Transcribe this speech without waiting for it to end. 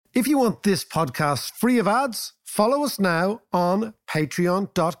If you want this podcast free of ads, follow us now on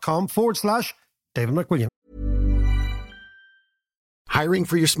patreon.com/David McWilliam. Hiring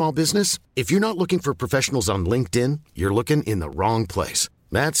for your small business? If you're not looking for professionals on LinkedIn, you're looking in the wrong place.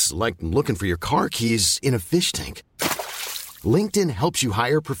 That's like looking for your car keys in a fish tank. LinkedIn helps you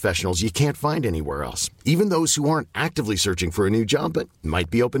hire professionals you can't find anywhere else, even those who aren't actively searching for a new job but might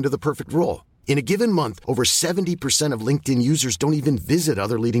be open to the perfect role. In a given month, over 70% of LinkedIn users don't even visit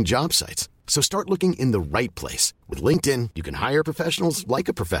other leading job sites. So start looking in the right place. With LinkedIn, you can hire professionals like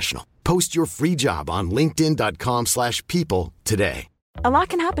a professional. Post your free job on linkedin.com/people today. A lot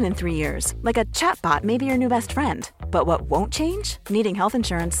can happen in 3 years, like a chatbot may be your new best friend. But what won't change? Needing health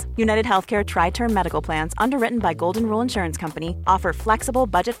insurance. United Healthcare Tri-Term Medical Plans, underwritten by Golden Rule Insurance Company, offer flexible,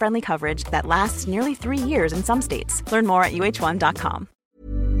 budget-friendly coverage that lasts nearly 3 years in some states. Learn more at uh1.com.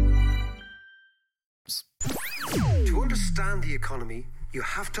 To understand the economy, you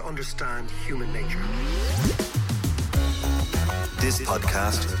have to understand human nature. This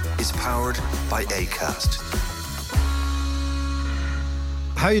podcast is powered by Acast.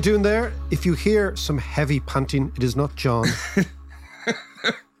 How you doing there? If you hear some heavy panting, it is not John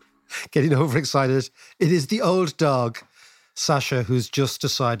getting overexcited. It is the old dog, Sasha, who's just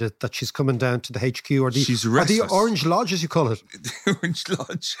decided that she's coming down to the HQ or the Orange Lodge, as you call it. The Orange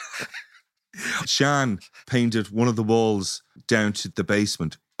Lodge. Shan painted one of the walls down to the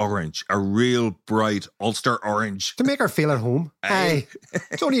basement orange, a real bright Ulster orange. To make her feel at home. Hey,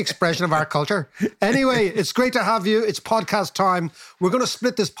 it's only expression of our culture. Anyway, it's great to have you. It's podcast time. We're going to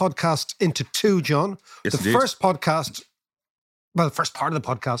split this podcast into two, John. Yes, the indeed. first podcast, well, the first part of the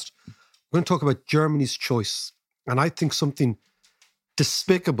podcast, we're going to talk about Germany's choice. And I think something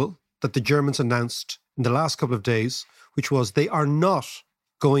despicable that the Germans announced in the last couple of days, which was they are not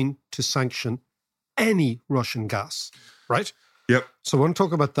going to sanction any Russian gas, right? Yep. So I want to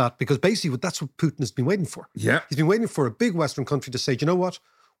talk about that because basically that's what Putin has been waiting for. Yeah. He's been waiting for a big Western country to say, do you know what?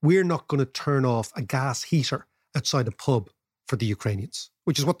 We're not going to turn off a gas heater outside a pub for the Ukrainians,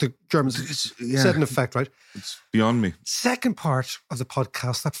 which is what the Germans said in effect, right? It's beyond me. Second part of the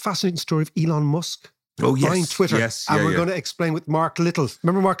podcast, that fascinating story of Elon Musk buying yes. Twitter. Yes. And we're going to explain with Mark Little.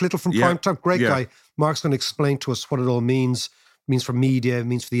 Remember Mark Little from Primetime? Great guy. Mark's going to explain to us what it all means. It means for media, it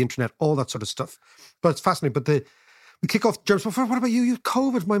means for the internet, all that sort of stuff. But it's fascinating. But we kick off Germans. But what about you? You had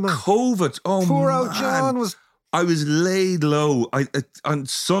COVID, my man. COVID. Oh, Poor man. old John was... I was laid low. On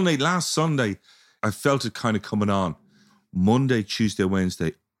last Sunday, I felt it kind of coming on. Monday, Tuesday,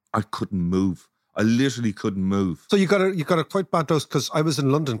 Wednesday, I couldn't move. I literally couldn't move. So you got a quite bad dose because I was in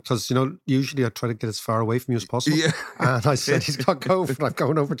London because, you know, usually I try to get as far away from you as possible. Yeah. And I said, he's got COVID. I'm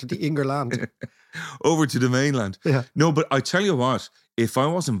going over to the Ingerland. Over to the mainland. Yeah. No, but I tell you what, if I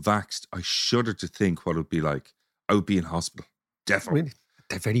wasn't vaxxed, I shudder to think what it would be like. I would be in hospital. Definitely. Really?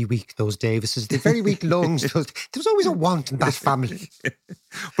 They're very weak, those Davises. They're very weak lungs. There was always a want in that family.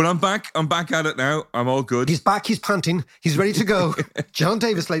 But I'm back at it now. I'm all good. He's back, he's panting, he's ready to go. John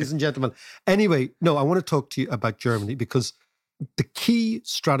Davis, ladies and gentlemen. Anyway, no, I want to talk to you about Germany because the key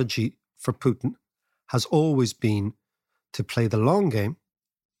strategy for Putin has always been to play the long game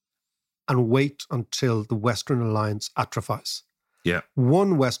and wait until the Western alliance atrophies. Yeah.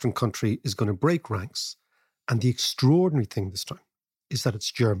 One Western country is going to break ranks. And the extraordinary thing this time is that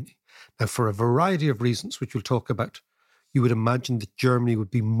it's Germany. Now, for a variety of reasons, which we'll talk about, you would imagine that Germany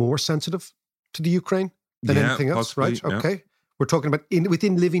would be more sensitive to the Ukraine than anything else, possibly, right? Okay. We're talking about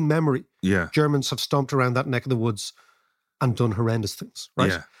within living memory. Yeah. Germans have stomped around that neck of the woods and done horrendous things, right?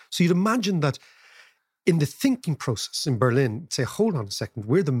 Yeah. So you'd imagine that in the thinking process in Berlin, say, hold on a second,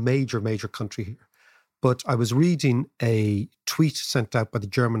 we're the major country here. But I was reading a tweet sent out by the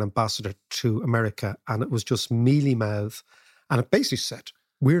German ambassador to America, and it was just mealy-mouthed. And it basically said,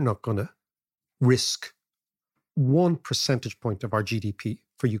 we're not going to risk 1 percentage point of our GDP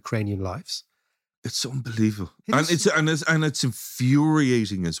for Ukrainian lives. It's unbelievable. It's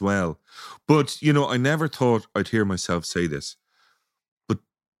infuriating as well. But, you know, I never thought I'd hear myself say this. But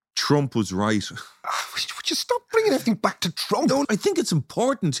Trump was right. Would you stop bringing everything back to Trump? No, I think it's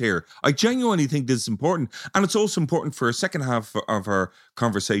important here. I genuinely think this is important. And it's also important for a second half of our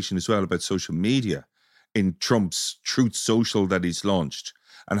conversation as well about social media in Trump's Truth Social that he's launched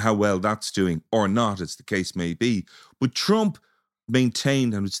and how well that's doing or not, as the case may be. But Trump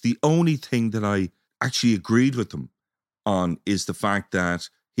maintained, and it's the only thing that I actually agreed with him on, is the fact that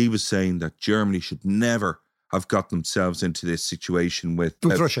he was saying that Germany should never have got themselves into this situation with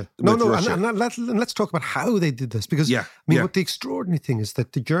Russia. Russia. And let's talk about how they did this. Because, what the extraordinary thing is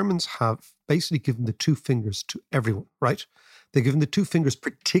that the Germans have basically given the 2 fingers to everyone, right? They've given the 2 fingers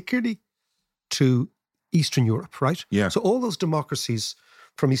particularly to Eastern Europe, right? Yeah. So all those democracies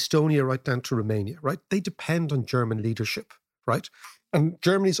from Estonia right down to Romania, right? They depend on German leadership, right? And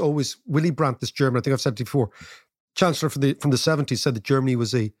Germany's always, Willy Brandt, this German, I think I've said it before, Chancellor from the 70s, said that Germany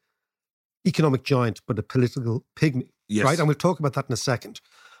was a economic giant, but a political pygmy, Yes. right? And we'll talk about that in a second.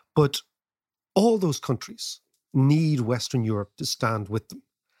 But all those countries need Western Europe to stand with them.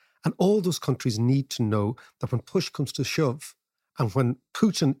 And all those countries need to know that when push comes to shove and when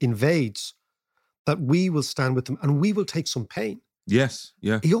Putin invades, that we will stand with them and we will take some pain. Yes,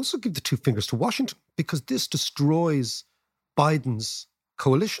 yeah. He also gave the two fingers to Washington because this destroys Biden's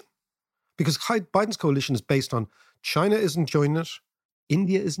coalition. Because Biden's coalition is based on China isn't joining it,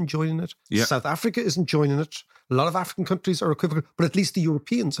 India isn't joining it, Yeah. South Africa isn't joining it. A lot of African countries are equivocal, but at least the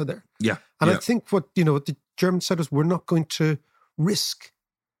Europeans are there. Yeah. And yeah. I think what the Germans said is we're not going to risk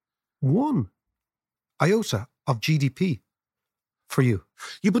one iota of GDP for you.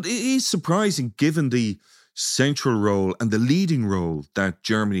 Yeah, but it is surprising given the central role and the leading role that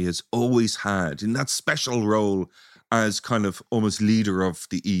Germany has always had in that special role as kind of almost leader of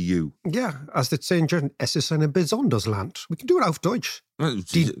the EU. Yeah, as they say in German, es ist ein besonderes Land. We can do it auf Deutsch.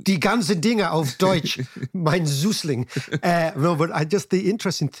 Die ganze Dinge auf Deutsch, mein Süßling. No, but the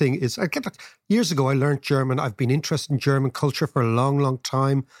interesting thing is, years ago I learned German. I've been interested in German culture for a long, long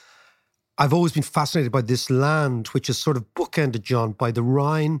time. I've always been fascinated by this land, which is sort of bookended, John, by the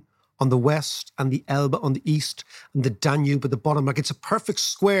Rhine on the west and the Elbe on the east and the Danube at the bottom. Like it's a perfect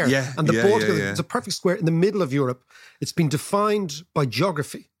square. Yeah, and the yeah, Baltic, yeah, yeah. it's a perfect square in the middle of Europe. It's been defined by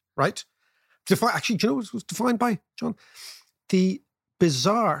geography, right? Actually, do you know what it was defined by, John? The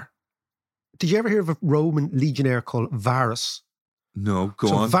bizarre. Did you ever hear of a Roman legionnaire called Varus? No, go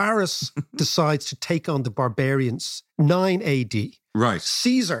so on. Varus decides to take on the barbarians, 9 AD. Right.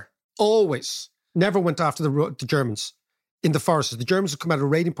 Caesar always never went after the Germans in the forests. The Germans would come out of a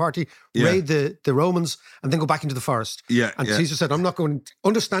raiding party, raid the Romans, and then go back into the forest. Yeah. And yeah. Caesar said, I'm not going,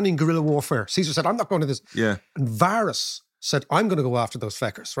 understanding guerrilla warfare. Caesar said, I'm not going to this. Yeah. And Varus said, I'm going to go after those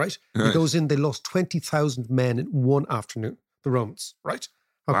feckers, right? He Right. goes in, they lost 20,000 men in one afternoon, the Romans, right?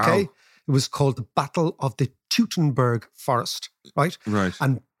 Okay. Wow. It was called the Battle of the Teutoburg Forest, right? Right.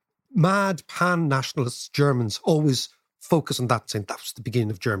 And mad pan-nationalist Germans always focus on that, saying that was the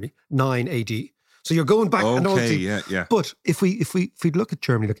beginning of Germany, 9 AD. So you're going back and all Okay, yeah. But if we look at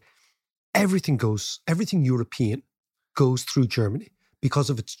Germany, look, everything European goes through Germany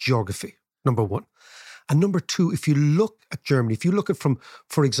because of its geography, number one. And number two, if you look at Germany, if you look at from,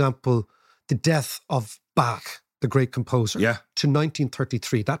 for example, the death of Bach, the great composer, Yeah. to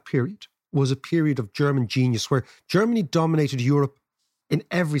 1933, that period was a period of German genius where Germany dominated Europe in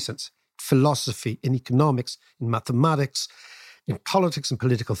every sense. Philosophy, in economics, in mathematics, in politics and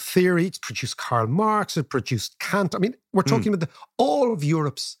political theory. It's produced Karl Marx, it produced Kant. I mean, we're talking about all of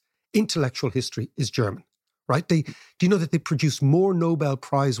Europe's intellectual history is German, right? Do you know that they produced more Nobel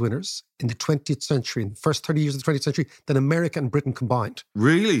Prize winners in the 20th century, in the first 30 years of the 20th century, than America and Britain combined?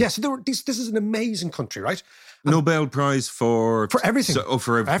 Really? Yeah, so this is an amazing country, right? Nobel Prize for everything.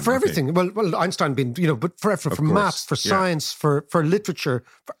 For everything. For everything. Okay. Well, Einstein being, but for course. maths, for Yeah. science, for literature,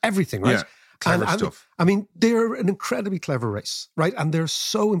 for everything, right? Yeah. Clever stuff. I mean, they're an incredibly clever race, right? And they're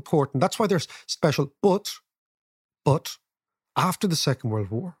so important. That's why they're special. But after the Second World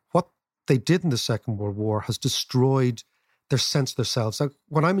War, what they did in the Second World War has destroyed their sense of themselves. Like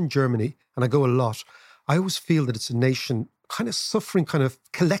when I'm in Germany, and I go a lot, I always feel that it's a nation kind of suffering kind of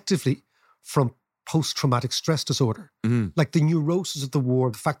collectively from post-traumatic stress disorder. Mm-hmm. Like the neurosis of the war,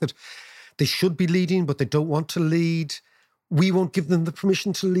 the fact that they should be leading, but they don't want to lead. We won't give them the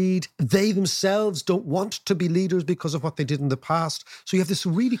permission to lead. They themselves don't want to be leaders because of what they did in the past. So you have this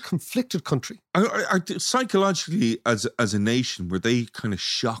really conflicted country. Are psychologically, as a nation, were they kind of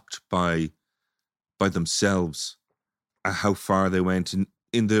shocked by themselves at how far they went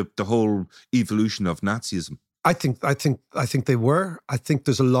in the whole evolution of Nazism? I think they were. I think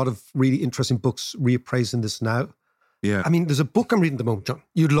there's a lot of really interesting books reappraising this now. Yeah. I mean, there's a book I'm reading at the moment, John.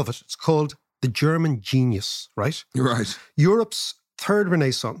 You'd love it. It's called The German Genius, right? Right. Europe's Third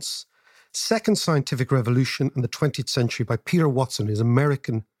Renaissance, Second Scientific Revolution in the 20th Century by Peter Watson, is an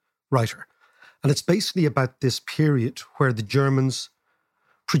American writer. And it's basically about this period where the Germans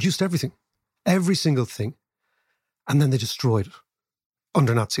produced everything, every single thing, and then they destroyed it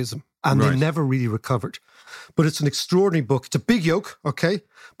under Nazism. And Right. they never really recovered. But it's an extraordinary book. It's a big yoke, okay?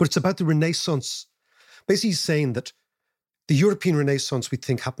 But it's about the Renaissance. Basically, he's saying that the European Renaissance we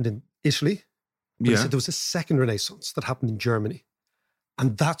think happened in Italy. But he Yeah. said there was a second Renaissance that happened in Germany.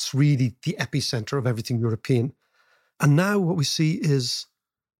 And that's really the epicenter of everything European. And now what we see is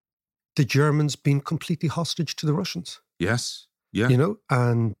the Germans being completely hostage to the Russians, Yes. Yeah.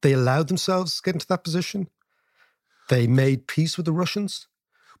 and they allowed themselves to get into that position. They made peace with the Russians.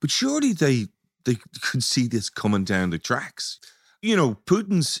 But surely they could see this coming down the tracks. You know,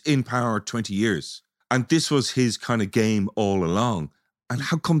 Putin's in power 20 years, and this was his kind of game all along. And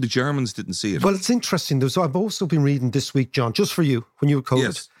how come the Germans didn't see it? Well, it's interesting. So I've also been reading this week, John, just for you, when you were COVID.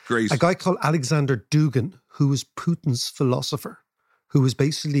 Yes, great. A guy called Alexander Dugin, who was Putin's philosopher, who was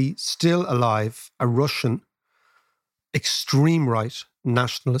basically still alive, a Russian extreme right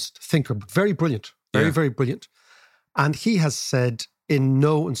nationalist thinker, but very brilliant, very brilliant. And he has said in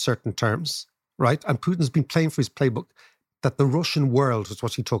no uncertain terms, right, and Putin's been playing for his playbook, that the Russian world is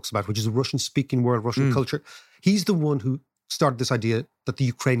what he talks about, which is a Russian-speaking world, Russian culture. He's the one who started this idea that the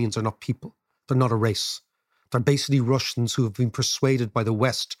Ukrainians are not people. They're not a race. They're basically Russians who have been persuaded by the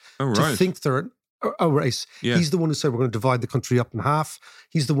West to think they're a race. Yeah. He's the one who said we're going to divide the country up in half.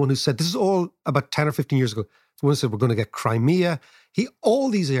 He's the one who said, this is all about 10 or 15 years ago. The one who said we're going to get Crimea. All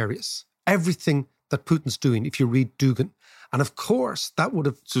these areas, everything that Putin's doing, if you read Dugin. And of course, that would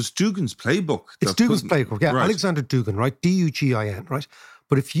have... So it's Dugin's playbook. It's Dugin's playbook, yeah. Right. Alexander Dugin, right? Dugin, right?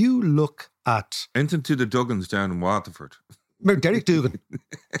 But if you look at... Enter to the Dugans down in Waterford. Derek Dougan.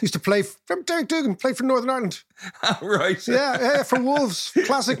 Used to play... Derek Dougan played for Northern Ireland. Right. Yeah, for Wolves.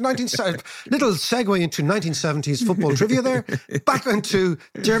 Classic 1970s. Little segue into 1970s football trivia there. Back into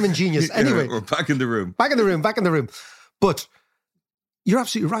German genius. Anyway. We're back in the room. Back in the room. But you're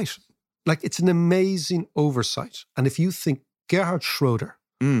absolutely right. Like, it's an amazing oversight. And if you think Gerhard Schroeder,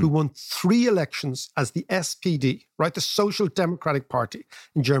 who won 3 elections as the SPD, right, the Social Democratic Party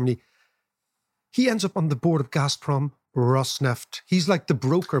in Germany, he ends up on the board of Gazprom, Rosneft. He's like the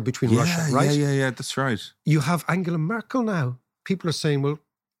broker between Russia, right? Yeah, that's right. You have Angela Merkel now. People are saying, well,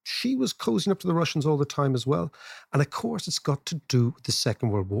 she was cozying up to the Russians all the time as well. And of course, it's got to do with the Second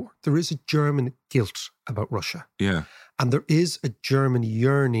World War. There is a German guilt about Russia. Yeah. And there is a German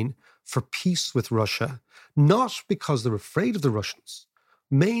yearning for peace with Russia, not because they're afraid of the Russians,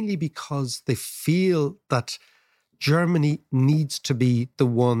 mainly because they feel that Germany needs to be the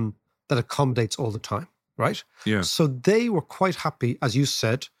one that accommodates all the time, right? Yeah. So they were quite happy, as you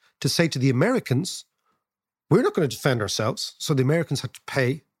said, to say to the Americans, we're not going to defend ourselves. So the Americans had to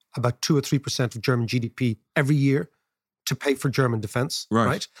pay about 2 or 3% of German GDP every year to pay for German defense,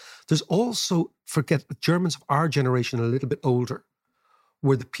 right? There's also, forget, Germans of our generation, a little bit older,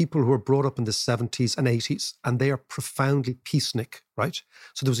 were the people who were brought up in the 70s and 80s, and they are profoundly peacenik, right?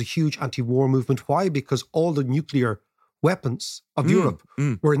 So there was a huge anti-war movement. Why? Because all the nuclear weapons of Europe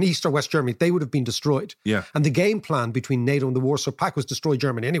were in East or West Germany. They would have been destroyed. Yeah. And the game plan between NATO and the Warsaw Pact was destroy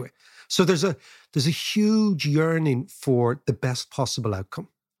Germany anyway. So there's a huge yearning for the best possible outcome,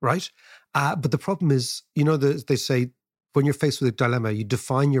 right? But the problem is, you know, they say when you're faced with a dilemma, you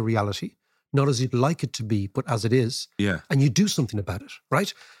define your reality, not as you'd like it to be, but as it is. Yeah. And you do something about it,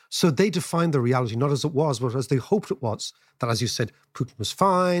 right? So they defined the reality not as it was, but as they hoped it was. That, as you said, Putin was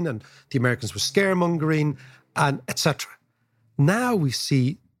fine and the Americans were scaremongering and etc. Now we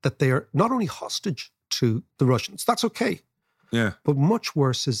see that they are not only hostage to the Russians. That's okay. Yeah. But much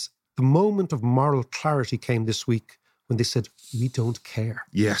worse is the moment of moral clarity came this week when they said, we don't care.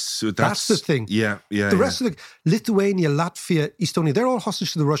 Yes. So that's the thing. Yeah. The rest of the Lithuania, Latvia, Estonia, they're all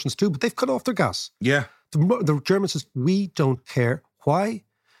hostage to the Russians too, but they've cut off their gas. Yeah. The Germans says, we don't care. Why?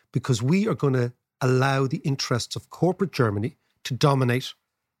 Because we are going to allow the interests of corporate Germany to dominate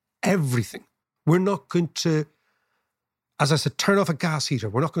everything. We're not going to, as I said, turn off a gas heater.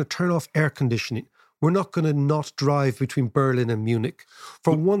 We're not going to turn off air conditioning. We're not going to not drive between Berlin and Munich.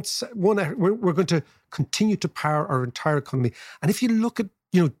 For once, we're going to continue to power our entire economy. And if you look at,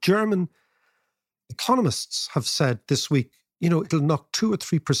 German economists have said this week, it'll knock 2 or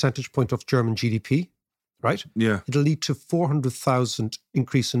 3 percentage points off German GDP, right? Yeah. It'll lead to 400,000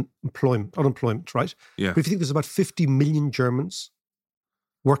 increase in unemployment, right? Yeah. But if you think there's about 50 million Germans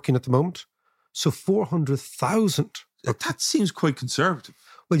working at the moment, so 400,000. That seems quite conservative.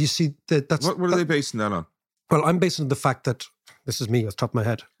 Well, you see, that's... What are they basing that on? Well, I'm basing it on the fact that, this is me off the top of my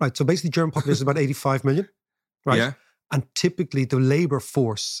head, right? So basically, German population is about 85 million, right? Yeah. And typically, the labour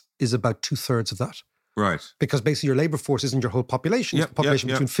force is about 2/3 of that. Right. Because basically, your labour force isn't your whole population. It's the population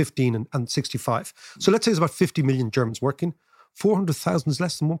between 15 and 65. So let's say there's about 50 million Germans working. 400,000 is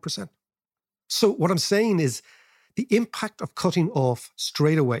less than 1%. So what I'm saying is the impact of cutting off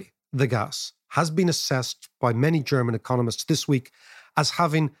straight away the gas has been assessed by many German economists this week as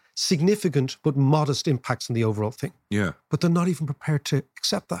having significant but modest impacts on the overall thing. Yeah. But they're not even prepared to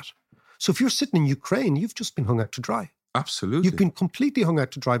accept that. So if you're sitting in Ukraine, you've just been hung out to dry. Absolutely. You've been completely hung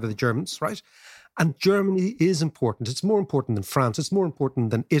out to dry by the Germans, right? And Germany is important. It's more important than France. It's more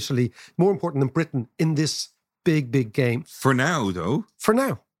important than Italy, more important than Britain in this big, big game. For now, though. For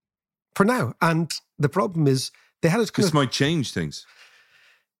now. And the problem is they had it This might change things.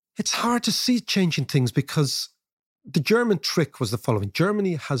 It's hard to see it changing things because the German trick was the following.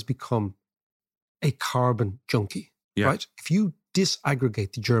 Germany has become a carbon junkie, right? If you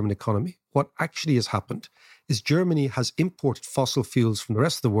disaggregate the German economy, what actually has happened is Germany has imported fossil fuels from the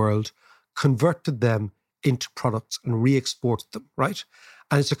rest of the world, converted them into products and re-exported them, right?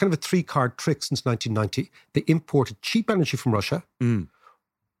 And it's a kind of a three-card trick since 1990. They imported cheap energy from Russia,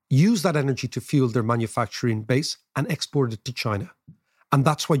 used that energy to fuel their manufacturing base and exported it to China. And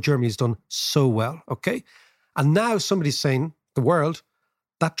that's why Germany's done so well, okay? And now somebody's saying, the world,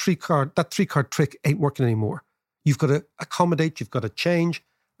 that three-card trick ain't working anymore. You've got to accommodate, you've got to change.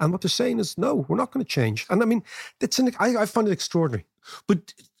 And what they're saying is, no, we're not going to change. And I mean, I find it extraordinary.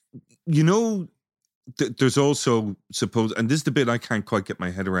 But, there's also, and this is the bit I can't quite get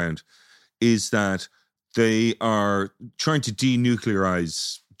my head around, is that they are trying to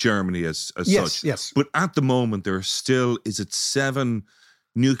denuclearize Germany as such. Yes. But at the moment, there are still, 7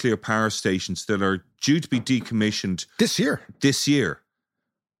 nuclear power stations that are due to be decommissioned This year.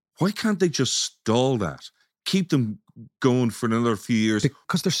 Why can't they just stall that? Keep them going for another few years?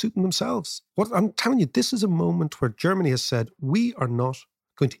 Because they're suiting themselves. What I'm telling you, this is a moment where Germany has said, we are not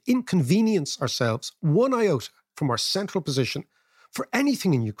going to inconvenience ourselves one iota from our central position for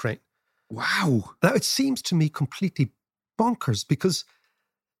anything in Ukraine. Wow. Now, it seems to me completely bonkers because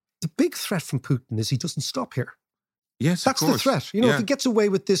the big threat from Putin is he doesn't stop here. Yes, that's of course. The threat. If he gets away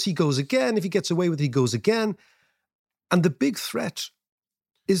with this, he goes again. If he gets away with it, he goes again. And the big threat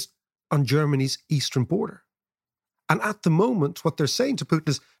is on Germany's eastern border. And at the moment, what they're saying to Putin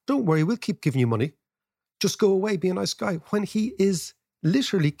is, don't worry, we'll keep giving you money. Just go away, be a nice guy. When he is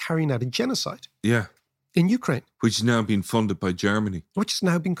literally carrying out a genocide in Ukraine. Which is now being funded by Germany. And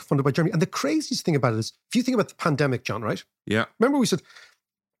the craziest thing about it is, if you think about the pandemic, John, right? Yeah. Remember we said,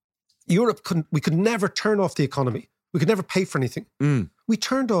 we could never turn off the economy. We could never pay for anything. We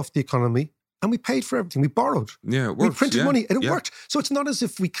turned off the economy and we paid for everything. We borrowed. Yeah, it worked. We printed money and it worked. So it's not as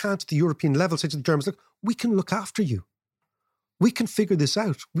if we can't, at the European level, say to the Germans, look, we can look after you. We can figure this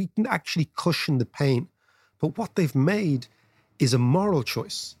out. We can actually cushion the pain. But what they've made is a moral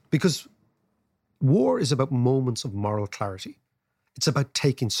choice, because war is about moments of moral clarity. It's about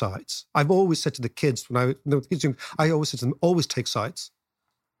taking sides. I've always said to the kids, I always said to them, always take sides.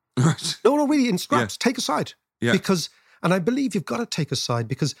 Right. No, really, in scraps, take a side. Yeah. And I believe you've got to take a side,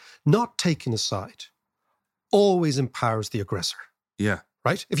 because not taking a side always empowers the aggressor. Yeah.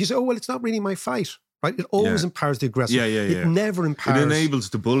 Right? If you say, it's not really my fight, right? It always empowers the aggressor. Yeah. It never empowers. It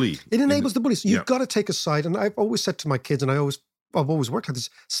enables the bully. The bully. So you've got to take a side. And I've always said to my kids, and I've always worked like this,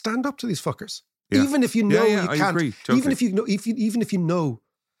 stand up to these fuckers. Yeah. Even if you know you can't. I agree, totally. Even if you know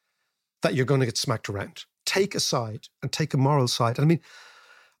that you're going to get smacked around, take a side and take a moral side. And I mean,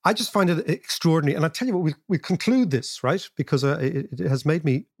 I just find it extraordinary. And I tell you what, we'll conclude this, right? Because it has made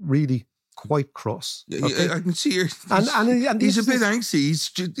me really quite cross. Okay? I can see and he's a bit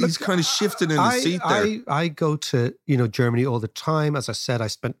angsty. He's kind of shifting in the seat there. I go to Germany all the time. As I said, I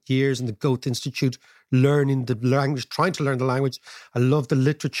spent years in the Goethe Institute learning the language, trying to learn the language. I love the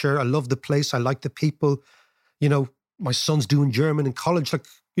literature. I love the place. I like the people. My son's doing German in college.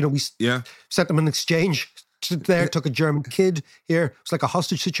 We sent them an exchange there, took a German kid here. It's like a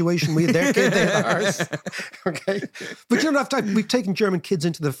hostage situation. We had their kid, they had ours. Okay. But we've taken German kids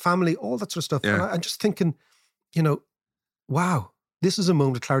into the family, all that sort of stuff. Yeah. And I'm just thinking, wow, this is a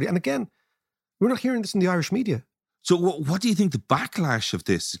moment of clarity. And again, we're not hearing this in the Irish media. So what do you think the backlash of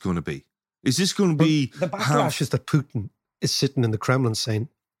this is going to be? Is this going to be... The backlash is that Putin is sitting in the Kremlin saying,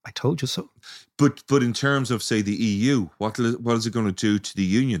 I told you so. But in terms of, say, the EU, what is it going to do to the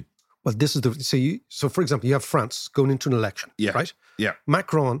Union? Well, this is so for example, you have France going into an election, right? Yeah.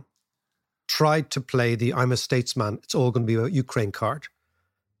 Macron tried to play the I'm a statesman, it's all going to be about Ukraine card.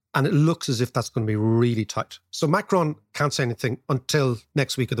 And it looks as if that's going to be really tight. So Macron can't say anything until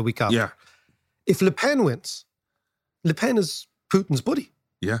next week or the week after. Yeah. If Le Pen wins, Le Pen is Putin's buddy.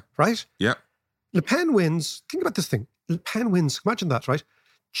 Yeah. Right? Yeah. Le Pen wins, think about this thing. Le Pen wins, imagine that, right?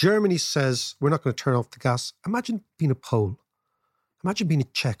 Germany says, we're not going to turn off the gas. Imagine being a Pole. Imagine being a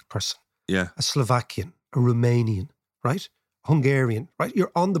Czech person, a Slovakian, a Romanian, right? Hungarian, right?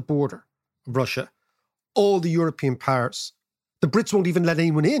 You're on the border of Russia. All the European powers. The Brits won't even let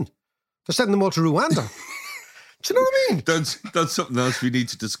anyone in. They're sending them all to Rwanda. Do you know what I mean? That's something else we need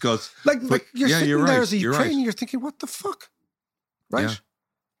to discuss. Like you're sitting there as a Ukrainian, you're thinking, what the fuck? Right? Yeah.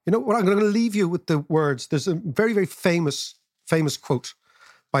 You know what? I'm going to leave you with the words. There's a very, very famous quote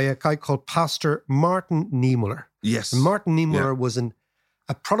by a guy called Pastor Martin Niemöller. Yes. And Martin Niemöller was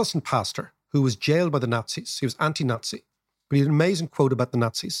a Protestant pastor who was jailed by the Nazis. He was anti-Nazi. But he had an amazing quote about the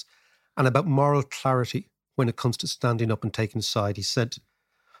Nazis and about moral clarity when it comes to standing up and taking a side. He said,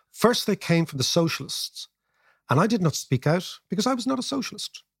 First, they came from the socialists, and I did not speak out because I was not a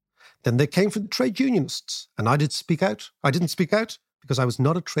socialist. Then they came from the trade unionists, and I didn't speak out. I didn't speak out because I was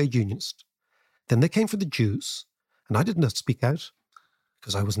not a trade unionist. Then they came from the Jews, and I did not speak out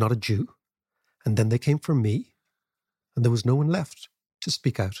because I was not a Jew. And then they came for me, and there was no one left to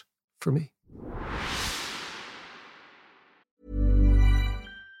speak out for me.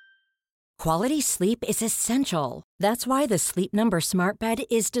 Quality sleep is essential. That's why the Sleep Number Smart Bed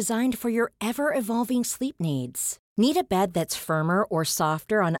is designed for your ever-evolving sleep needs. Need a bed that's firmer or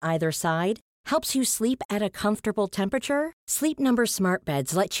softer on either side? Helps you sleep at a comfortable temperature? Sleep Number Smart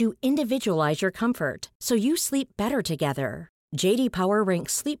Beds let you individualize your comfort, so you sleep better together. J.D. Power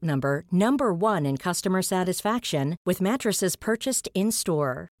ranks Sleep Number number 1 in customer satisfaction with mattresses purchased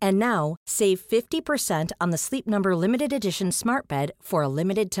in-store. And now, save 50% on the Sleep Number Limited Edition Smart Bed for a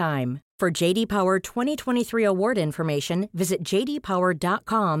limited time. For J.D. Power 2023 award information, visit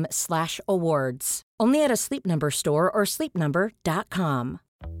jdpower.com/awards. Only at a Sleep Number store or sleepnumber.com.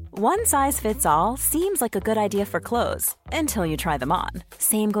 One size fits all seems like a good idea for clothes until you try them on.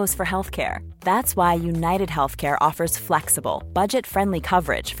 Same goes for healthcare. That's why United Healthcare offers flexible, budget-friendly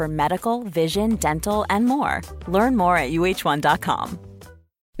coverage for medical, vision, dental, and more. Learn more at uh1.com.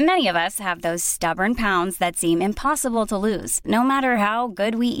 Many of us have those stubborn pounds that seem impossible to lose, no matter how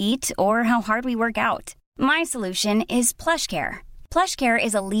good we eat or how hard we work out. My solution is PlushCare. PlushCare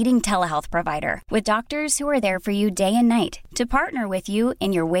is a leading telehealth provider with doctors who are there for you day and night to partner with you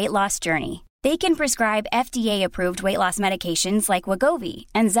in your weight loss journey. They can prescribe FDA-approved weight loss medications like Wegovy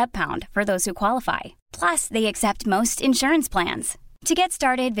and Zepbound for those who qualify. Plus, they accept most insurance plans. To get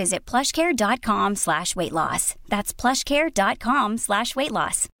started, visit plushcare.com/weightloss. That's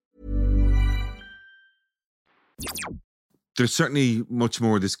plushcare.com/weightloss. There's certainly much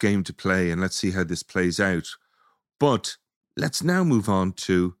more of this game to play, and let's see how this plays out. But let's now move on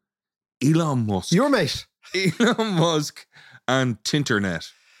to Elon Musk. Your mate. Elon Musk and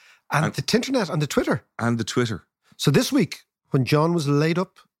Tinternet. And the Tinternet and the Twitter. And the Twitter. So this week, when John was laid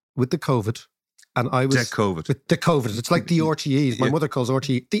up with the COVID, and I was... COVID. With the COVID. It's like the RTE. My mother calls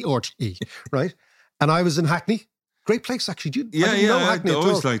RTE the RTE, right? And I was in Hackney. Great place, actually. I didn't know Hackney I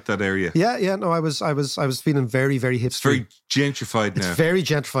always liked that area. Yeah. No, I was feeling very, very hipster. It's very gentrified now. It's very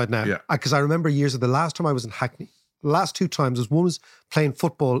gentrified now. Yeah. Because I remember years ago, the last time I was in Hackney, the last 2 times, one was playing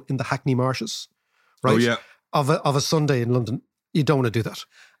football in the Hackney Marshes, right? Oh, yeah. Of a Sunday in London. You don't want to do that.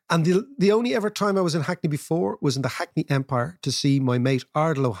 And the only ever time I was in Hackney before was in the Hackney Empire to see my mate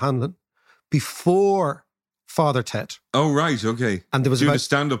Ardal O'Hanlon before Father Ted. Oh, right, okay. And there was about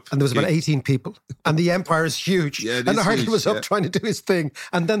stand-up. And there was about 18 people. And the Empire is huge. Yeah, and Ardal was up trying to do his thing.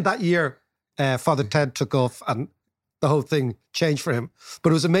 And then that year, Father Ted took off and the whole thing changed for him. But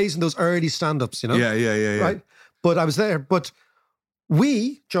it was amazing, those early stand-ups, you know? Yeah. Right? But I was there. But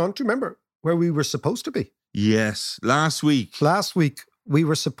we, John, do you remember where we were supposed to be? Yes. Last week, we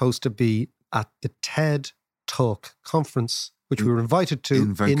were supposed to be at the TED Talk conference, which we were invited to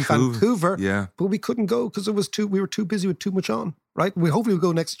in Vancouver. Yeah. But we couldn't go because we were too busy with too much on, right? Hopefully we'll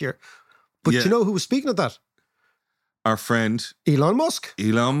go next year. But you know who was speaking at that? Our friend Elon Musk.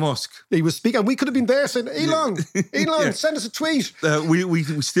 He was speaking. We could have been there saying, Elon, send us a tweet. We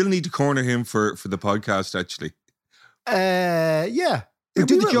still need to corner him for the podcast, actually. Yeah. We'll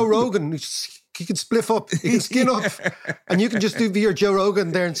do the Joe Rogan. He can spliff up, he can skin up, and you can just do your Joe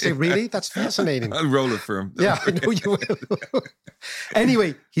Rogan there and say, really? That's fascinating. I'll roll it for him. Yeah, I know you will.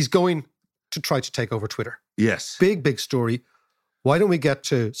 Anyway, he's going to try to take over Twitter. Yes. Big story. Why don't we get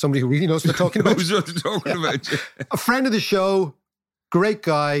to somebody who really knows what they're talking about? Knows what they're talking about. A friend of the show, great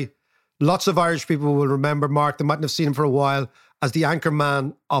guy. Lots of Irish people will remember Mark. They mightn't have seen him for a while as the anchor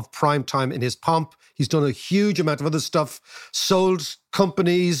man of Primetime in his pomp. He's done a huge amount of other stuff, sold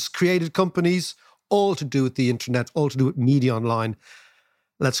companies, created companies, all to do with the internet, all to do with media online.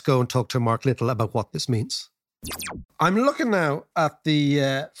 Let's go and talk to Mark Little about what this means. I'm looking now at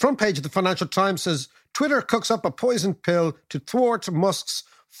the front page of the Financial Times. Says, Twitter cooks up a poison pill to thwart Musk's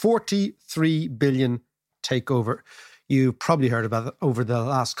 $43 billion takeover. You probably heard about it over the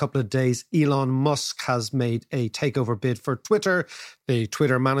last couple of days. Elon Musk has made a takeover bid for Twitter. The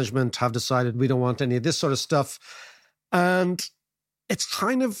Twitter management have decided we don't want any of this sort of stuff. And it's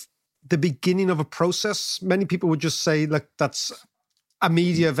kind of the beginning of a process. Many people would just say, look, that's a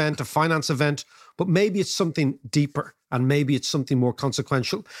media event, a finance event, but maybe it's something deeper and maybe it's something more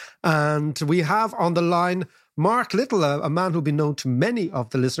consequential. And we have on the line Mark Little, a man who'll be known to many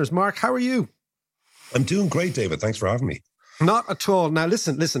of the listeners. Mark, how are you? I'm doing great, David. Thanks for having me. Not at all. Now,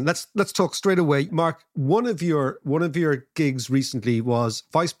 listen. Let's talk straight away, Mark. One of your gigs recently was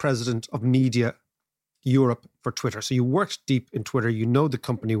vice president of media Europe for Twitter. So you worked deep in Twitter. You know the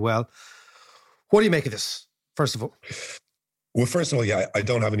company well. What do you make of this, first of all? Well, first of all, yeah, I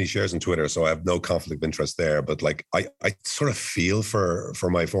don't have any shares in Twitter, so I have no conflict of interest there. But like, I sort of feel for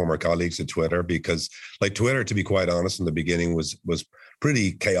my former colleagues at Twitter, because like Twitter, to be quite honest, in the beginning was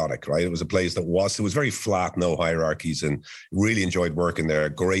pretty chaotic, right? It was a place it was very flat, no hierarchies, and really enjoyed working there.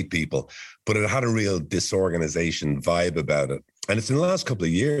 Great people, but it had a real disorganization vibe about it. And it's in the last couple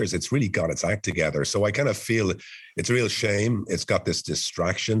of years, it's really got its act together. So I kind of feel it's a real shame. It's got this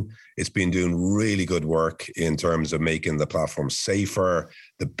distraction. It's been doing really good work in terms of making the platform safer,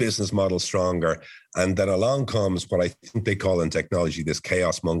 the business model stronger. And then along comes what I think they call in technology this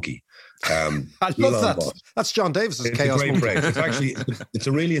chaos monkey. I love that. Musk. That's John Davis's It's chaos a great monkey. phrase. It's actually, it's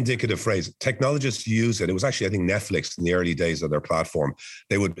a really indicative phrase. Technologists use it. It was actually, I think, Netflix in the early days of their platform.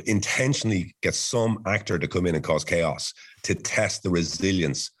 They would intentionally get some actor to come in and cause chaos to test the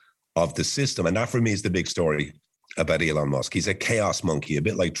resilience of the system. And that for me is the big story about Elon Musk. He's a chaos monkey, a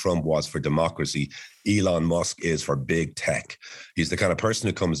bit like Trump was for democracy. Elon Musk is for big tech. He's the kind of person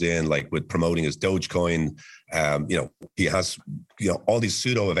who comes in like with promoting his Dogecoin. He has, all these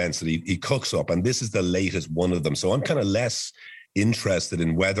pseudo events that he cooks up. And this is the latest one of them. So I'm kind of less interested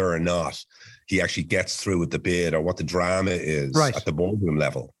in whether or not he actually gets through with the bid or what the drama is at the boardroom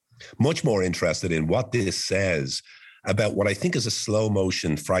level. Much more interested in what this says about what I think is a slow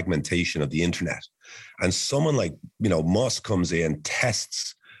motion fragmentation of the internet. And someone like, Musk comes in,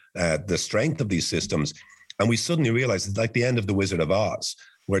 tests the strength of these systems. And we suddenly realize it's like the end of The Wizard of Oz,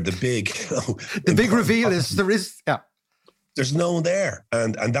 where the big... the big reveal is there's no one there.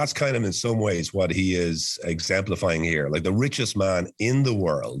 And that's kind of in some ways what he is exemplifying here. Like the richest man in the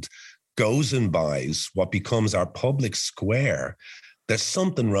world goes and buys what becomes our public square. There's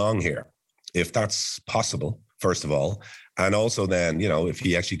something wrong here, if that's possible, first of all. And also then, if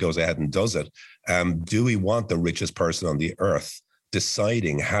he actually goes ahead and does it, do we want the richest person on the earth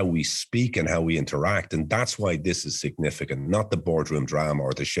deciding how we speak and how we interact? And that's why this is significant, not the boardroom drama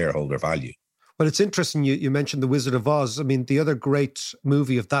or the shareholder value. Well, it's interesting you mentioned The Wizard of Oz. I mean, the other great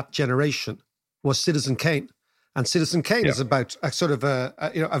movie of that generation was Citizen Kane. And Citizen Kane is about a sort of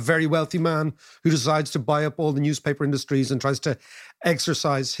a very wealthy man who decides to buy up all the newspaper industries and tries to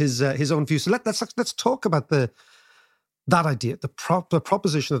exercise his own views. So let's talk about that idea, the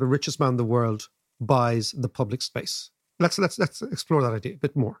proposition that the richest man in the world buys the public space. Let's explore that idea a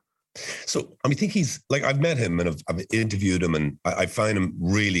bit more. So, I think he's like, I've met him and I've interviewed him, and I find him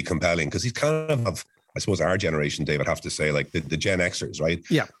really compelling because he's kind of, I suppose, our generation, Dave, I'd have to say, like the Gen Xers, right?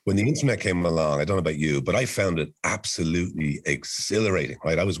 Yeah. When the internet came along, I don't know about you, but I found it absolutely exhilarating,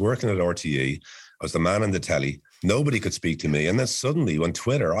 right? I was working at RTE. I was the man on the telly. Nobody could speak to me. And then suddenly on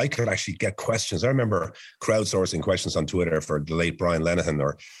Twitter, I could actually get questions. I remember crowdsourcing questions on Twitter for the late Brian Lenihan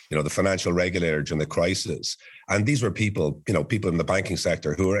or, the financial regulator during the crisis. And these were people, people in the banking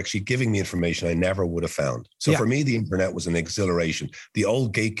sector who were actually giving me information I never would have found. So for me, the internet was an exhilaration. The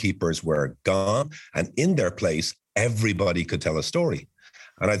old gatekeepers were gone, and in their place, everybody could tell a story.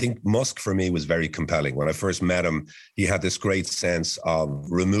 And I think Musk, for me, was very compelling. When I first met him, he had this great sense of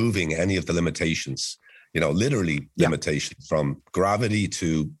removing any of the limitations, literally limitations from gravity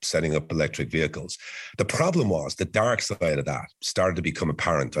to setting up electric vehicles. The problem was the dark side of that started to become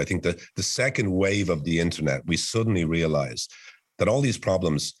apparent. I think the second wave of the internet, we suddenly realized that all these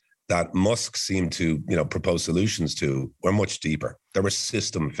problems that Musk seemed to, propose solutions to were much deeper. There were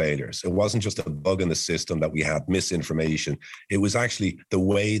system failures. It wasn't just a bug in the system that we had misinformation. It was actually the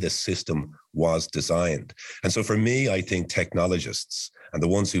way the system was designed. And so for me, I think technologists and the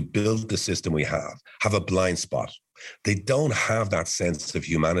ones who build the system we have a blind spot. They don't have that sense of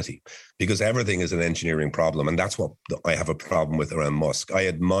humanity because everything is an engineering problem. And that's what I have a problem with around Musk. I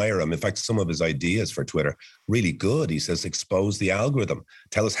admire him. In fact, some of his ideas for Twitter, really good. He says, expose the algorithm.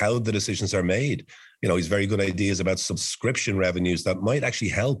 Tell us how the decisions are made. He's very good ideas about subscription revenues that might actually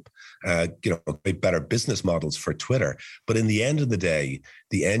help, create better business models for Twitter. But in the end of the day,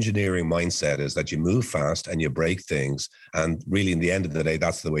 the engineering mindset is that you move fast and you break things. And really, in the end of the day,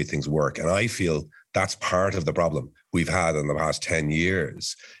 that's the way things work. And I feel that's part of the problem we've had in the past 10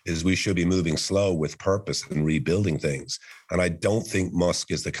 years is we should be moving slow with purpose and rebuilding things. And I don't think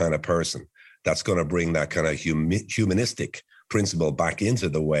Musk is the kind of person that's going to bring that kind of humanistic principle back into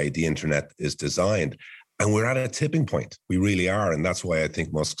the way the internet is designed. And we're at a tipping point. We really are. And that's why I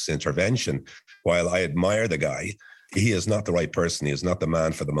think Musk's intervention, while I admire the guy, he is not the right person. He is not the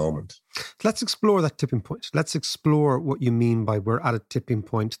man for the moment. Let's explore that tipping point. Let's explore what you mean by we're at a tipping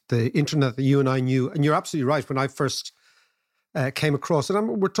point. The internet that you and I knew, and you're absolutely right, when I first came across it,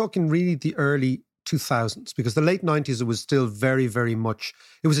 we're talking really the early 2000s, because the late 90s, it was still very, very much,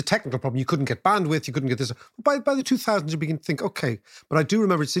 it was a technical problem. You couldn't get bandwidth, you couldn't get this. By the 2000s, you begin to think, okay. But I do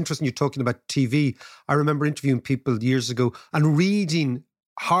remember, it's interesting you're talking about TV. I remember interviewing people years ago and reading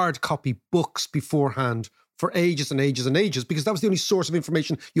hard copy books beforehand for ages and ages and ages, because that was the only source of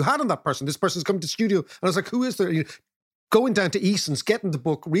information you had on that person. This person's coming to the studio. And I was like, who is there? Going down to Eason's, getting the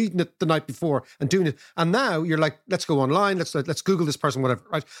book, reading it the night before and doing it. And now you're like, let's go online, let's Google this person, whatever,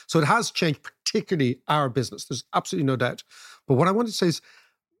 right? So it has changed, particularly our business. There's absolutely no doubt. But what I wanted to say is,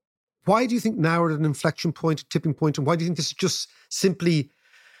 why do you think now we're at an inflection point, a tipping point, and why do you think this is just simply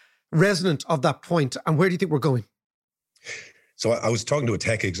resonant of that point? And where do you think we're going? So I was talking to a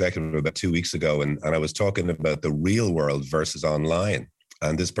tech executive about 2 weeks ago, and I was talking about the real world versus online.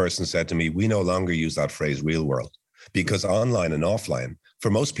 And this person said to me, we no longer use that phrase real world, because online and offline, for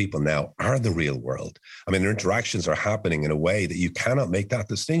most people now, are the real world. I mean, their interactions are happening in a way that you cannot make that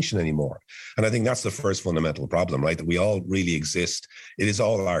distinction anymore. And I think that's the first fundamental problem, right? That we all really exist. It is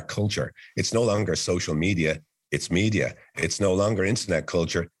all our culture. It's no longer social media, it's media. It's no longer internet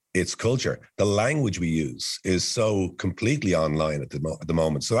culture, it's culture. The language we use is so completely online at the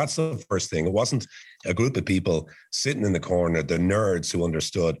moment. So that's the first thing. It wasn't a group of people sitting in the corner, the nerds who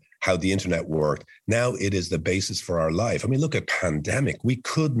understood how the internet worked. Now it is the basis for our life. I mean, look at pandemic. We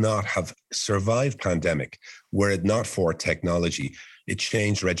could not have survived pandemic were it not for technology. It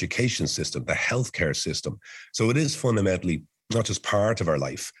changed our education system, the healthcare system. So it is fundamentally not just part of our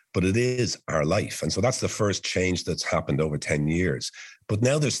life, but it is our life. And so that's the first change that's happened over 10 years. But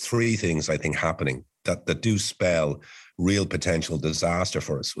now there's three things, I think, happening that do spell real potential disaster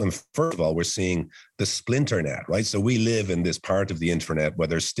for us. And first of all, we're seeing the splinter net, right? So we live in this part of the internet where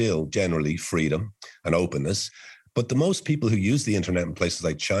there's still generally freedom and openness. But the most people who use the internet in places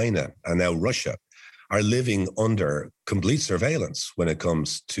like China and now Russia are living under complete surveillance when it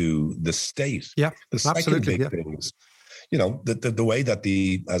comes to the state. Yeah, the second big thing is, you know, the way that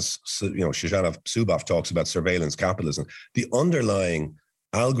as Shoshana Zuboff talks about surveillance capitalism, the underlying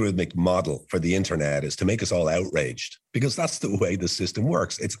algorithmic model for the internet is to make us all outraged, because that's the way the system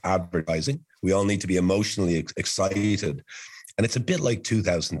works. It's advertising. We all need to be emotionally excited. And it's a bit like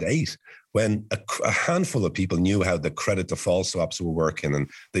 2008, when a handful of people knew how the credit default swaps were working and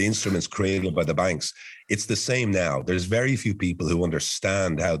the instruments created by the banks. It's the same now. There's very few people who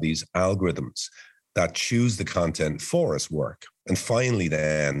understand how these algorithms that choose the content for us work. And finally,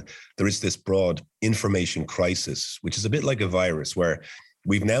 then, there is this broad information crisis, which is a bit like a virus, where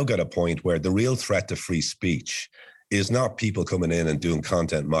we've now got a point where the real threat to free speech is not people coming in and doing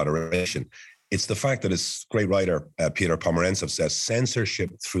content moderation. It's the fact that, as great writer Peter Pomerantsev says,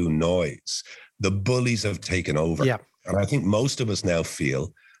 censorship through noise. The bullies have taken over. Yeah. And I think most of us now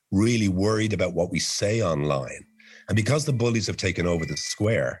feel really worried about what we say online. And because the bullies have taken over the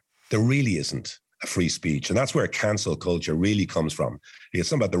square, there really isn't a free speech. And that's where cancel culture really comes from.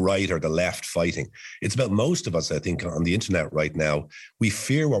 It's not about the right or the left fighting. It's about most of us, I think, on the internet right now. We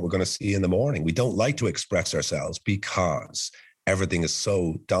fear what we're going to see in the morning. We don't like to express ourselves because everything is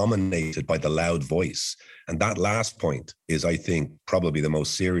so dominated by the loud voice. And that last point is, I think, probably the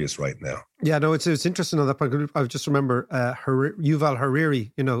most serious right now. Yeah, no, it's interesting on that point. I just remember Yuval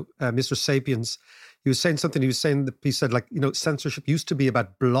Harari, Mr. Sapiens. He was saying something. He said, censorship used to be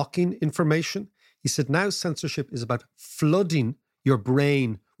about blocking information. He said, now censorship is about flooding your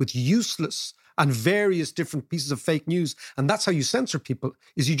brain with useless and various different pieces of fake news. And that's how you censor people,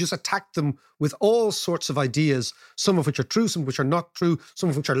 is you just attack them with all sorts of ideas, some of which are true, some of which are not true, some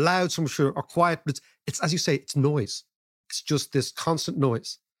of which are loud, some of which are quiet. But it's as you say, it's noise. It's just this constant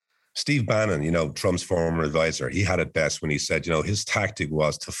noise. Steve Bannon, Trump's former advisor, he had it best when he said, his tactic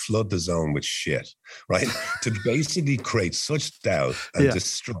was to flood the zone with shit, right? To basically create such doubt and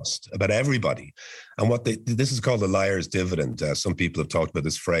distrust about everybody. And this is called the liar's dividend. Some people have talked about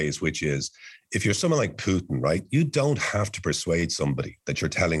this phrase, which is, if you're someone like Putin, right, you don't have to persuade somebody that you're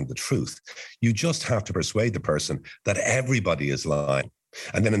telling the truth. You just have to persuade the person that everybody is lying.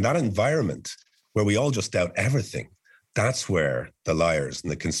 And then in that environment where we all just doubt everything, that's where the liars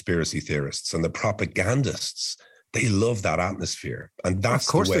and the conspiracy theorists and the propagandists, they love that atmosphere. And that's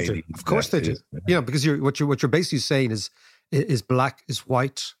the way they do. Of course they do. Because what you're basically saying is black is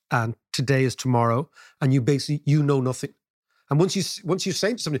white and today is tomorrow. And you basically, know nothing. And once you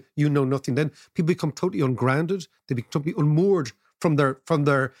say to somebody, you know nothing, then people become totally ungrounded. They become totally unmoored from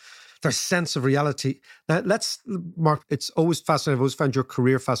their sense of reality. Now, Mark, it's always fascinating. I've always found your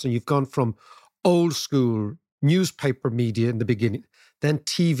career fascinating. You've gone from old school newspaper media in the beginning, then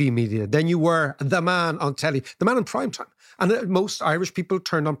TV media, then you were the man on telly, the man in prime time. And most Irish people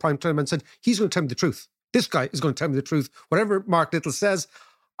turned on prime time and said, he's going to tell me the truth. This guy is going to tell me the truth. Whatever Mark Little says,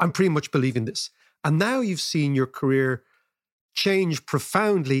 I'm pretty much believing this. And now you've seen your career change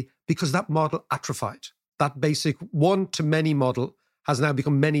profoundly because that model atrophied. That basic one-to-many model has now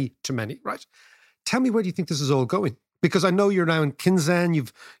become many-to-many, right? Tell me, where do you think this is all going? Because I know you're now in Kinzan,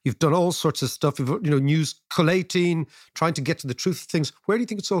 you've done all sorts of stuff, news collating, trying to get to the truth of things. Where do you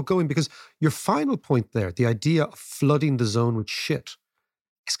think it's all going? Because your final point there, the idea of flooding the zone with shit,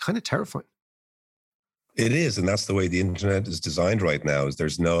 is kind of terrifying. It is, and that's the way the internet is designed right now, is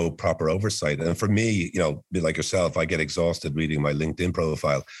there's no proper oversight. And for me, like yourself, I get exhausted reading my LinkedIn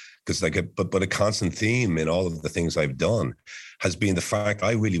profile because but a constant theme in all of the things I've done has been the fact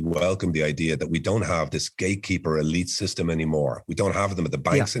I really welcome the idea that we don't have this gatekeeper elite system anymore. We don't have them at the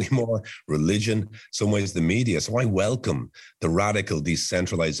banks anymore, religion, some ways the media. So I welcome the radical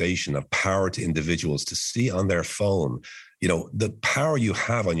decentralization of power to individuals to see on their phone. The power you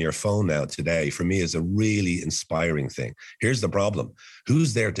have on your phone now today, for me, is a really inspiring thing. Here's the problem.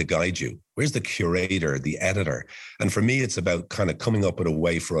 Who's there to guide you? Where's the curator, the editor? And for me, it's about kind of coming up with a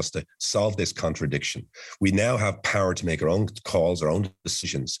way for us to solve this contradiction. We now have power to make our own calls, our own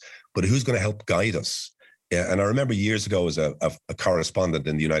decisions, but who's going to help guide us? Yeah, and I remember years ago as a correspondent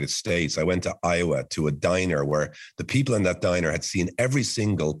in the United States, I went to Iowa to a diner where the people in that diner had seen every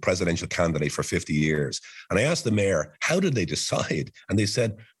single presidential candidate for 50 years. And I asked the mayor, how did they decide? And they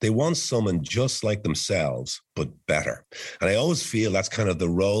said, they want someone just like themselves, but better. And I always feel that's kind of the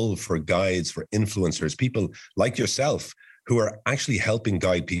role for guides, for influencers, people like yourself who are actually helping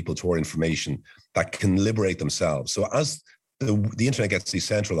guide people toward information that can liberate themselves. So as the internet gets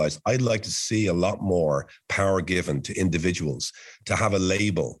decentralized, I'd like to see a lot more power given to individuals to have a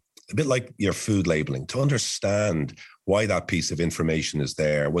label, a bit like your food labeling, to understand why that piece of information is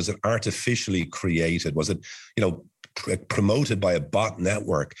there. Was it artificially created? Was it, promoted by a bot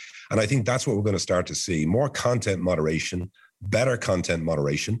network? And I think that's what we're going to start to see. More content moderation, better content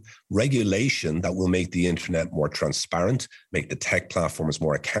moderation, regulation that will make the internet more transparent, make the tech platforms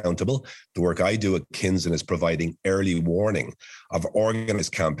more accountable. The work I do at Kinzan is providing early warning of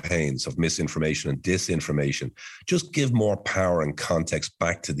organized campaigns of misinformation and disinformation. Just give more power and context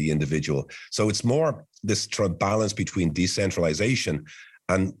back to the individual. So it's more this balance between decentralization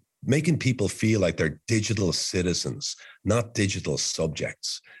and making people feel like they're digital citizens, not digital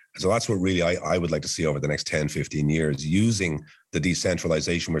subjects. So that's what really I would like to see over the next 10, 15 years, using the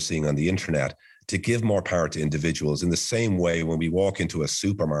decentralization we're seeing on the internet to give more power to individuals. In the same way, when we walk into a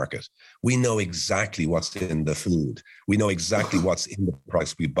supermarket, we know exactly what's in the food. We know exactly what's in the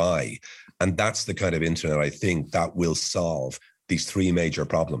price we buy. And that's the kind of internet I think that will solve these three major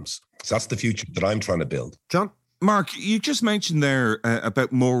problems. So that's the future that I'm trying to build. John? Mark, you just mentioned there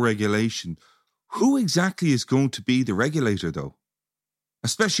about more regulation. Who exactly is going to be the regulator, though?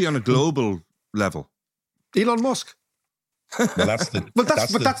 Especially on a global level. Elon Musk. Well, that's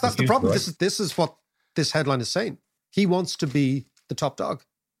the problem. Right? This is what this headline is saying. He wants to be the top dog.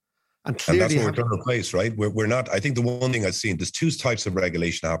 And clearly, that's what we're trying to replace, right? We're not. I think the one thing I've seen, there's two types of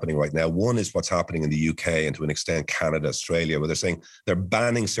regulation happening right now. One is what's happening in the UK and to an extent Canada, Australia, where they're saying they're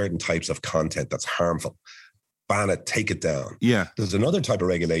banning certain types of content that's harmful. Ban it, take it down. Yeah. There's another type of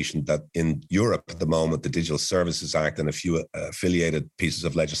regulation that in Europe at the moment, the Digital Services Act and a few affiliated pieces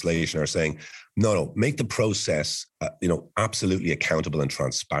of legislation are saying, no, make the process, absolutely accountable and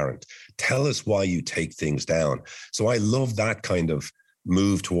transparent. Tell us why you take things down. So I love that kind of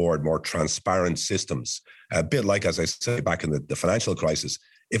move toward more transparent systems. A bit like, as I said, back in the financial crisis,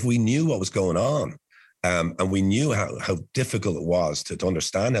 if we knew what was going on, and we knew how difficult it was to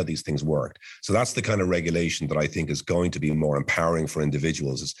understand how these things worked. So that's the kind of regulation that I think is going to be more empowering for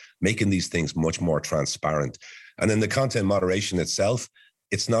individuals, is making these things much more transparent. And then the content moderation itself,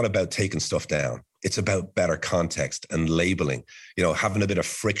 it's not about taking stuff down. It's about better context and labeling, having a bit of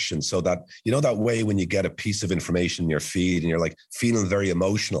friction so that, that way when you get a piece of information in your feed and you're like feeling very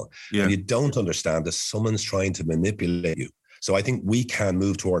emotional and you don't understand that someone's trying to manipulate you. So I think we can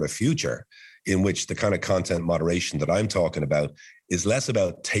move toward a future in which the kind of content moderation that I'm talking about is less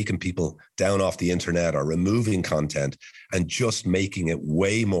about taking people down off the internet or removing content and just making it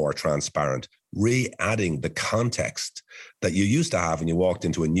way more transparent, re-adding the context that you used to have when you walked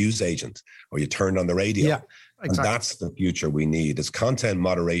into a newsagent or you turned on the radio. Yeah, exactly. And that's the future we need, is content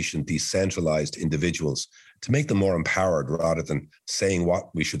moderation, decentralized individuals to make them more empowered rather than saying what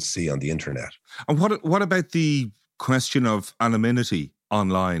we should see on the internet. And what about the question of anonymity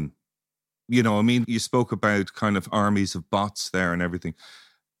online? You spoke about kind of armies of bots there and everything.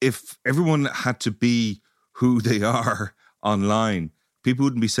 If everyone had to be who they are online, people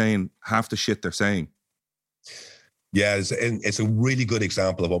wouldn't be saying half the shit they're saying. Yeah, it's a really good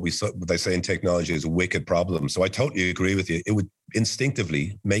example of what they say in technology is a wicked problem. So I totally agree with you. It would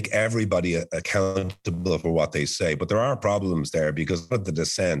instinctively make everybody accountable for what they say. But there are problems there because of the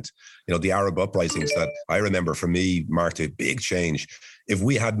dissent. The Arab uprisings that I remember for me marked a big change. If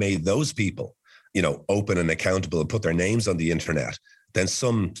we had made those people, open and accountable and put their names on the internet, then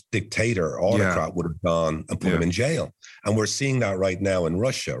some dictator or autocrat would have gone and put them in jail. And we're seeing that right now in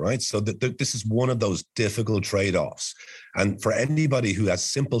Russia, right? So this is one of those difficult trade-offs. And for anybody who has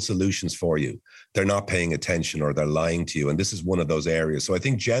simple solutions for you, they're not paying attention or they're lying to you. And this is one of those areas. So I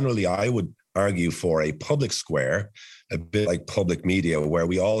think generally I would argue for a public square, a bit like public media, where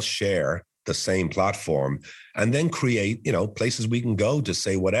we all share the same platform and then create, places we can go to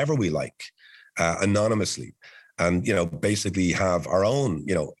say whatever we like anonymously. And, basically have our own,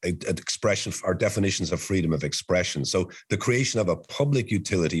 expression, our definitions of freedom of expression. So the creation of a public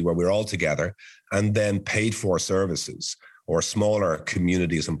utility where we're all together and then paid for services or smaller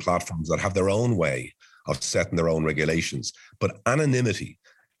communities and platforms that have their own way of setting their own regulations. But anonymity,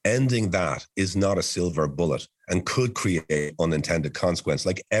 ending that is not a silver bullet and could create unintended consequence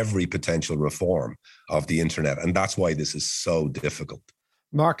like every potential reform of the internet. And that's why this is so difficult.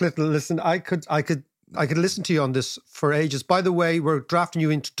 Mark Little, listen, I could listen to you on this for ages. By the way, we're drafting you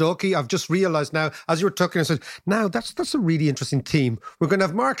into Dalkey. I've just realised now, as you were talking, I said, now that's a really interesting theme. We're going to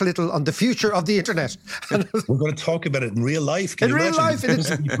have Mark Little on the future of the internet. We're going to talk about it in real life. In real life, in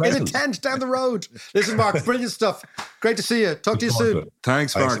a tent down the road. Listen, Mark, brilliant stuff. Great to see you. Talk to you soon.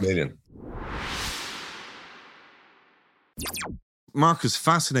 Thanks, Mark. Mark is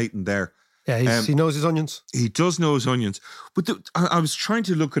fascinating there. Yeah, he knows his onions. He does know his onions. But I was trying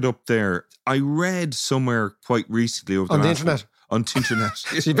to look it up there. I read somewhere quite recently over on the internet. On the internet.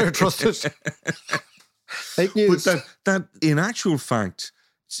 So you better trust it. Fake news. But that in actual fact,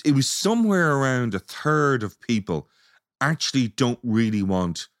 it was somewhere around a third of people actually don't really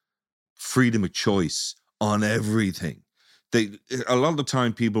want freedom of choice on everything. A lot of the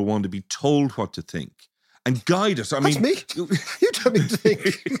time people want to be told what to think and guide us. That's me. You tell me to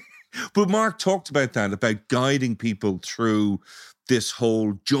think. But Mark talked about that, about guiding people through this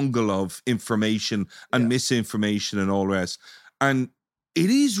whole jungle of information and misinformation and all the rest. And it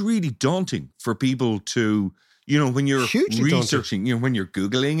is really daunting for people to, when you're researching, when you're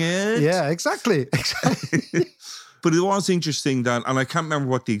Googling it. Yeah, exactly. But it was interesting that, and I can't remember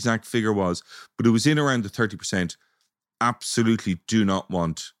what the exact figure was, but it was in around the 30% absolutely do not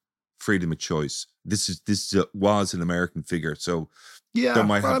want freedom of choice. This was an American figure, so they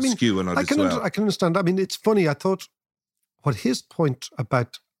might have skew on it as well. I can understand. I mean, it's funny. I thought what his point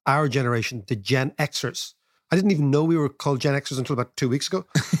about our generation, the Gen Xers, I didn't even know we were called Gen Xers until about 2 weeks ago,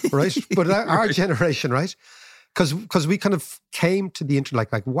 right? But our generation, right? Because we kind of came to the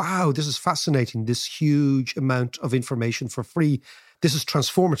internet like, wow, this is fascinating. This huge amount of information for free. This is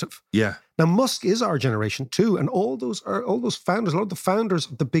transformative. Yeah. Now, Musk is our generation too. And all those founders, a lot of the founders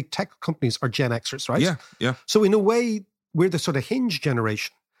of the big tech companies are Gen Xers, right? Yeah, yeah. So in a way, we're the sort of hinge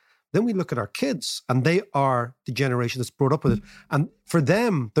generation. Then we look at our kids and they are the generation that's brought up with it. And for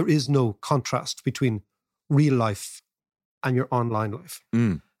them, there is no contrast between real life and your online life.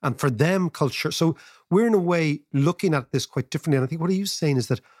 Mm. And for them, culture. So we're in a way looking at this quite differently. And I think what he's saying is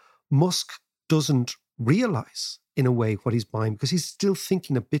that Musk doesn't realize in a way what he's buying because he's still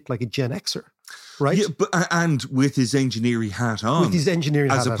thinking a bit like a Gen Xer, right? Yeah, and with his engineering hat on. With his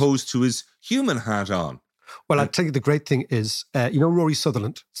engineering as hat opposed to his human hat on. Well, I'll tell you the great thing is, Rory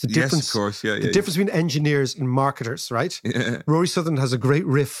Sutherland. It's the difference, yes, of course. Yeah, the difference between engineers and marketers, right? Yeah. Rory Sutherland has a great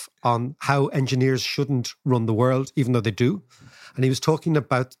riff on how engineers shouldn't run the world, even though they do. And he was talking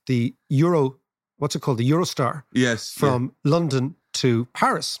about the what's it called? The Eurostar. Yes. From London to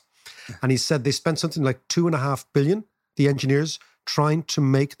Paris. And he said they spent something like $2.5 billion, the engineers, trying to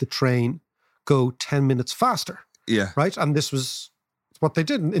make the train go 10 minutes faster. Yeah. Right? And this was what they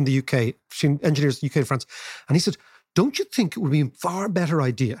did in the UK, between engineers, UK and France. And he said, don't you think it would be a far better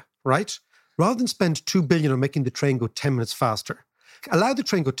idea, right? Rather than spend $2 billion on making the train go 10 minutes faster, allow the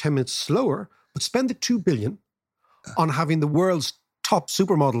train go 10 minutes slower, but spend the $2 billion on having the world's top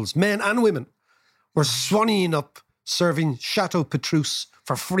supermodels, men and women, were swannying up, serving Chateau Petrus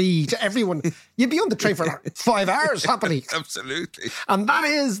for free to everyone. You'd be on the train for 5 hours happily. Absolutely. And that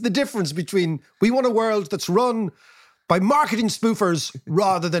is the difference between we want a world that's run by marketing spoofers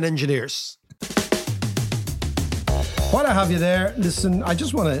rather than engineers. While I have you there, listen, I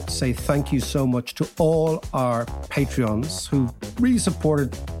just want to say thank you so much to all our Patreons who really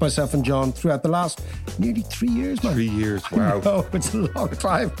supported myself and John throughout the last nearly 3 years, man. 3 years, wow. Oh, it's a long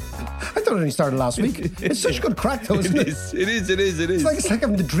time. I thought it only started last week. It's such a good crack, though, isn't it? It is. It's like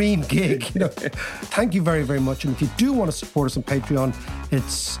having the dream gig, you know. Thank you very, very much. And if you do want to support us on Patreon,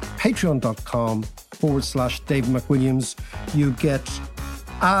 it's patreon.com/David McWilliams. You get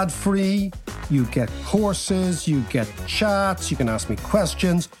ad-free, you get courses, you get chats, you can ask me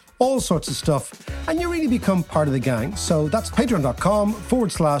questions, all sorts of stuff, and you really become part of the gang. So that's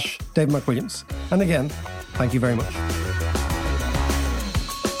patreon.com/David McWilliams. And again, thank you very much.